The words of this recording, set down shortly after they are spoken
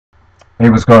Hey,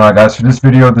 what's going on, guys? For this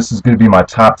video, this is going to be my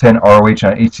top 10 ROH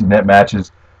on HDNet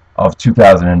matches of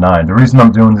 2009. The reason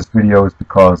I'm doing this video is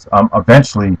because I'm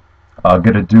eventually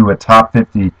going to do a top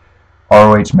 50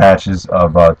 ROH matches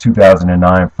of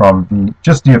 2009 from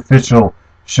just the official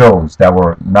shows that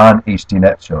were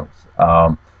non-HDNet shows.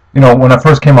 When I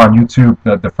first came on YouTube,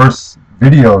 the first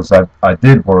videos I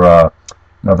did were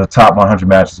the top 100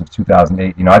 matches of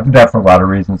 2008. I did that for a lot of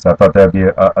reasons. I thought that'd be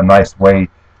a nice way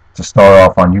to start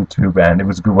off on YouTube, and it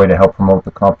was a good way to help promote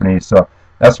the company, so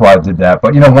that's why I did that.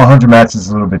 But 100 matches is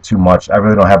a little bit too much. I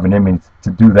really don't have an image to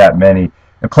do that many,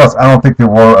 and plus I don't think there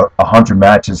were 100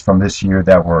 matches from this year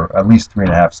that were at least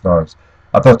 3.5 stars.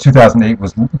 I thought 2008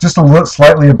 was just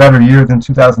slightly a better year than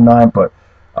 2009, but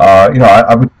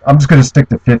I'm just going to stick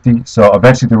to 50. So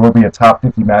eventually there will be a top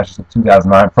 50 matches of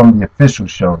 2009 from the official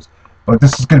shows, but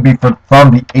this is going to be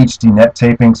from the HDNet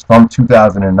tapings from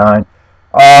 2009.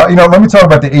 Let me talk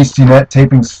about the HDNet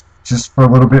tapings just for a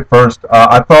little bit first.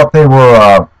 I thought they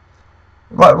were,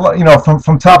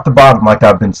 from top to bottom, like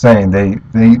I've been saying, they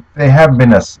haven't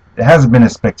been it hasn't been a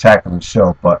spectacular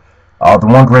show. But the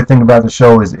one great thing about the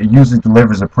show is it usually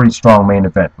delivers a pretty strong main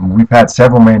event. And we've had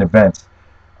several main events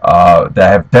that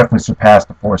have definitely surpassed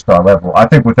the 4-star level. I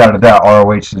think without a doubt,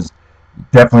 ROH has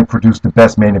definitely produced the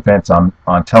best main events on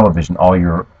television all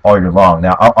year long.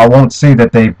 Now, I won't say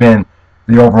that they've been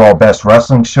the overall best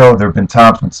wrestling show. There have been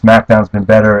times when SmackDown's been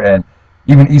better, and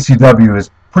even ECW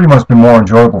has pretty much been more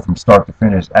enjoyable from start to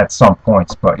finish at some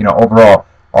points. But overall,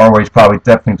 ROH probably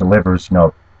definitely delivers.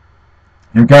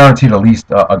 You're guaranteed at least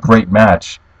a great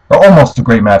match, or almost a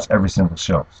great match every single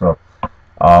show. So,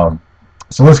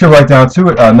 so let's get right down to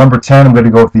it. Number 10, I'm going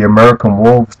to go with the American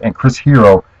Wovles and Chris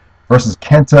Hero versus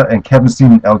Kenta and Kevin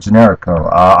Steen and El Generico.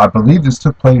 I believe this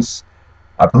took place.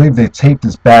 I believe they taped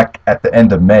this back at the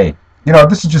end of May.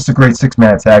 This is just a great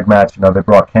 6-man tag match. They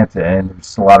brought Kenta in. There's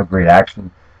just a lot of great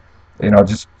action.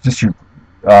 Just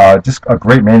a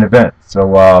great main event.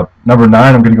 So number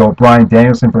 9, I'm going to go with Bryan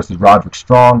Danielson versus Roderick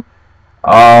Strong.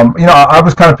 I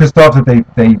was kind of pissed off that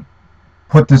they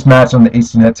put this match on the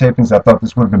HDNet tapings. I thought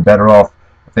this would have been better off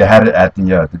if they had it at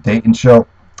the Dayton show.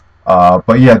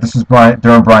 But yeah, this is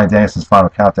during Bryan Danielson's Final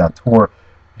Countdown tour.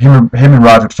 Him and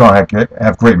Roderick Strong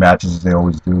have great matches, as they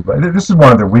always do. But this is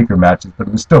one of their weaker matches, but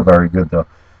it was still very good, though.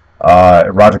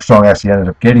 Roderick Strong actually ended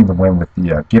up getting the win with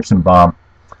the Gibson bomb.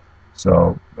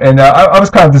 So, and I was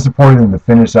kind of disappointed in the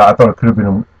finish. I thought it could have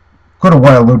went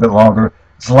a little bit longer.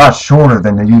 It's a lot shorter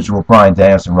than the usual Bryan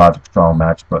Danielson Roderick Strong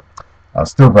match, but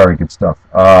still very good stuff.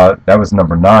 That was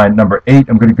number 9. Number 8,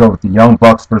 I'm going to go with the Young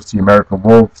Bucks versus the American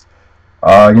Wolves.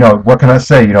 What can I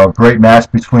say? A great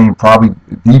match between probably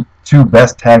the 2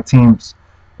 best tag teams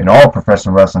in all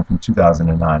professional wrestling from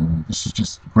 2009. This is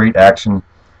just great action.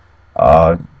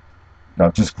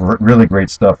 Just really great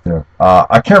stuff there.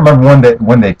 I can't remember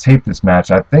when they taped this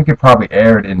match. I think it probably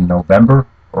aired in November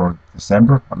or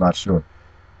December. I'm not sure.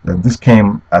 This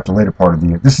came at the later part of the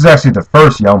year. This is actually the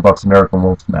first Young Bucks American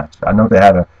Wolves match. I know they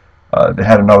had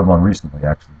another one recently,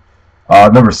 actually.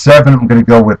 Number 7, I'm going to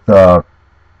go with. I'll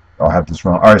have this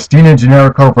wrong. All right, Steen and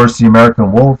Generico versus the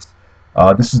American Wolves.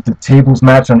 This is the tables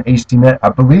match on HDNet. I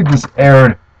believe this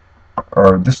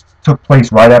this took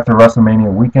place right after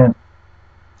WrestleMania weekend,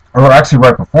 or actually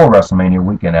right before WrestleMania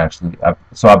weekend, actually.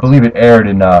 So I believe it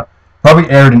probably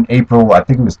aired in April. I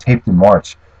think it was taped in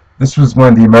March. This was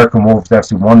when the American Wolves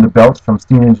actually won the belts from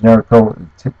Steen and Generico.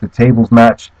 The tables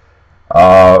match.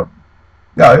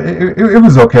 Yeah, it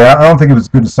was okay. I don't think it was as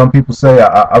good as some people say.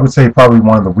 I would say probably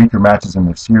one of the weaker matches in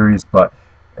the series, but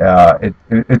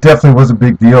it definitely was a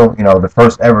big deal. The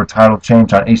first ever title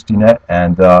change on HDNet,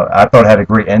 and I thought it had a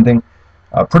great ending.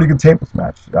 Pretty good tables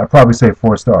match. I'd probably say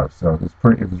 4 stars. So it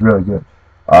was really good.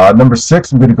 Number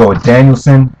 6, I'm going to go with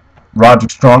Danielson,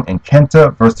 Roderick Strong, and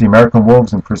Kenta versus the American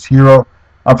Wolves and Chris Hero.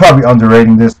 I'm probably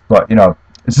underrating this, but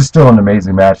it's just still an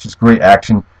amazing match. Just great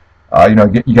action.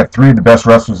 You got 3 of the best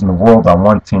wrestlers in the world on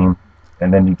one team,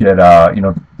 and then you get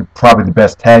probably the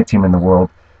best tag team in the world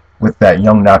with that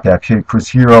young knockout kid, Chris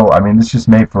Hero. I mean, this just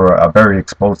made for a very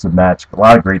explosive match. A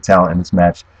lot of great talent in this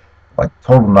match, like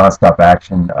total nonstop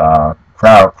action.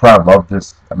 Crowd loved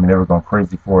this. I mean, they were going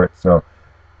crazy for it. So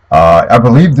I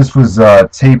believe this was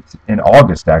taped in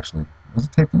August, actually. Was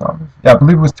it taped in August? Yeah, I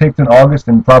believe it was taped in August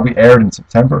and probably aired in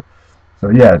September. So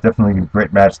yeah, definitely a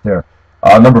great match there.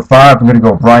 Number 5, I'm going to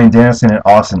go Bryan Danielson and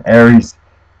Austin Aries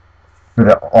for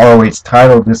the ROH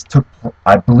title.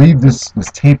 I believe this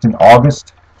was taped in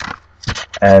August,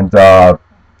 and I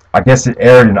guess it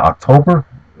aired in October.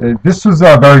 This was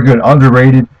very good,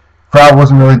 underrated. Crowd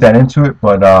wasn't really that into it,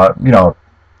 but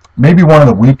maybe one of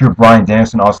the weaker Bryan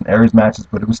Danielson Austin Aries matches,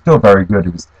 but it was still very good.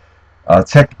 It was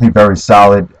Technically very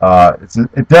solid. It's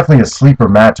definitely a sleeper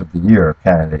match of the year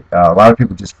candidate. A lot of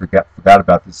people just forgot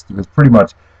about this. There was pretty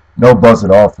much no buzz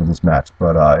at all for this match,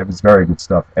 but it was very good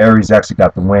stuff. Aries actually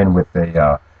got the win with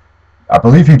a, I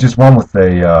believe he just won with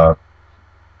a,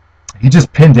 he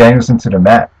just pinned Danielson to the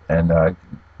mat and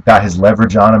got his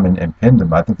leverage on him and pinned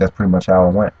him. I think that's pretty much how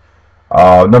it went.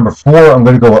 Number 4, I'm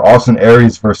going to go with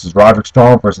Aries versus Roderick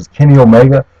Strong versus Kenny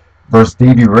Omega versus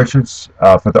Davey Richards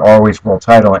for the ROH World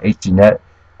Title on HDNet.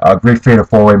 Great fatal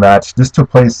 4-way match. This took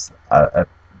place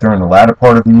during the latter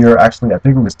part of the year. Actually, I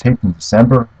think it was taped in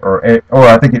December, or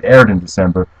I think it aired in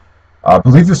December. I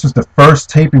believe this was the first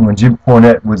taping when Jim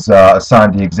Cornette was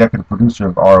assigned the executive producer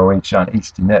of ROH on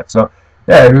HDNet. So,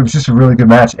 yeah, it was just a really good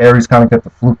match. Aries kind of got the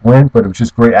fluke win, but it was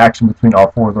just great action between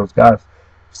all 4 of those guys.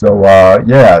 So,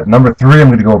 yeah, number 3, I'm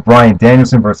going to go with Bryan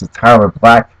Danielson versus Tyler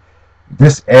Black.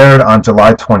 This aired on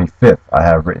July 25th, I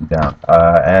have written down.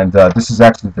 And this is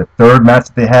actually the 3rd match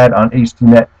that they had on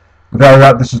HDNet. Without a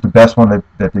doubt, this was the best one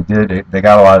that they did. They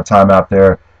got a lot of time out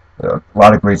there, a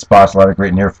lot of great spots, a lot of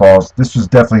great near falls. This was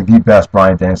definitely the best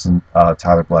Bryan Danielson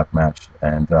Tyler Black match.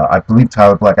 And I believe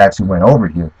Tyler Black actually went over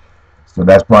here. So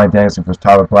that's Bryan Danielson versus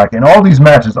Tyler Black. And all these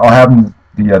matches, I'll have in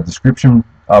the description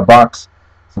box.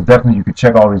 So definitely you can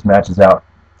check all these matches out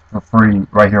for free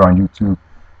right here on YouTube.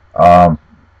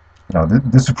 You know,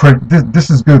 this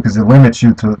is good because it limits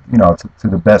you to, you know, to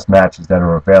the best matches that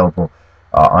are available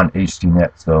on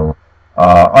HDNet. So,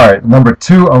 all right, number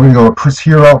 2, I'm going to go with Chris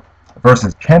Hero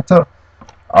versus Kenta.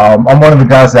 I'm one of the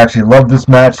guys that actually loved this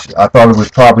match. I thought it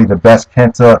was probably the best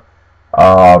Kenta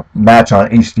match on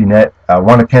HDNet.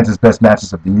 One of Kenta's best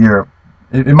matches of the year.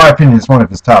 In my opinion, it's one of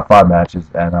his top 5 matches.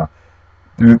 And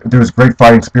there was great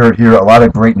fighting spirit here. A lot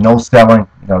of great no-selling.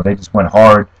 You know, they just went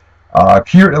hard.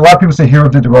 Here, a lot of people say Hero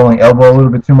did the rolling elbow a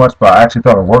little bit too much, but I actually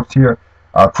thought it worked here.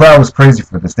 Crowd was crazy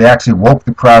for this. They actually woke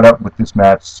the crowd up with this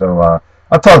match. So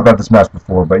I've talked about this match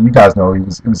before, but you guys know it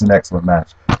was an excellent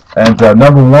match. And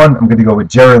number 1, I'm going to go with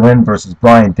Jerry Lynn versus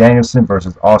Bryan Danielson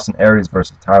versus Aries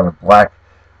versus Tyler Black.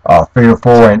 Fatal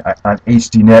 4-way on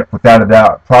HDNet, without a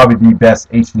doubt, probably the best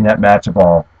HDNet match of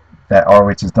all that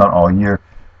ROH has done all year.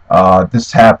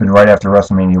 This happened right after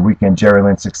WrestleMania weekend. Jerry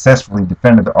Lynn successfully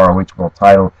defended the ROH World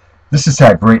Title. This has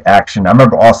had great action. I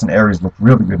remember Aries looked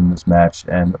really good in this match,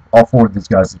 and all 4 of these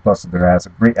guys just busted their ass. A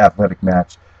great athletic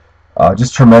match.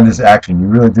 Just tremendous action. You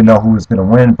really didn't know who was going to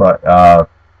win, but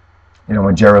you know,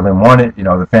 when Jerry Lynn won it, you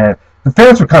know, the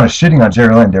fans were kind of shitting on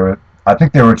Jerry Lynn. I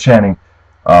think they were chanting,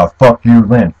 "Fuck you,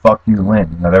 Lynn! Fuck you,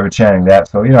 Lynn!" You know, they were chanting that.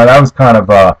 So, you know, that was kind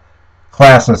of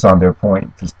classless on their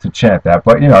point to chant that.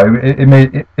 But you know, it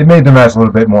made the match a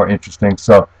little bit more interesting.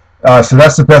 So. So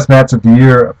that's the best match of the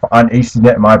year on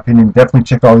HDNet, in my opinion. Definitely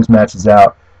check all these matches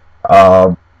out.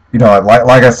 You know,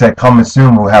 like I said, coming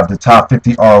soon, we'll have the top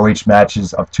 50 ROH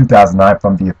matches of 2009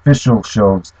 from the official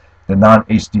shows, the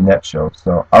non-HDNet shows.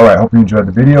 So, all right, hope you enjoyed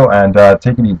the video, and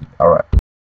take it easy. All right.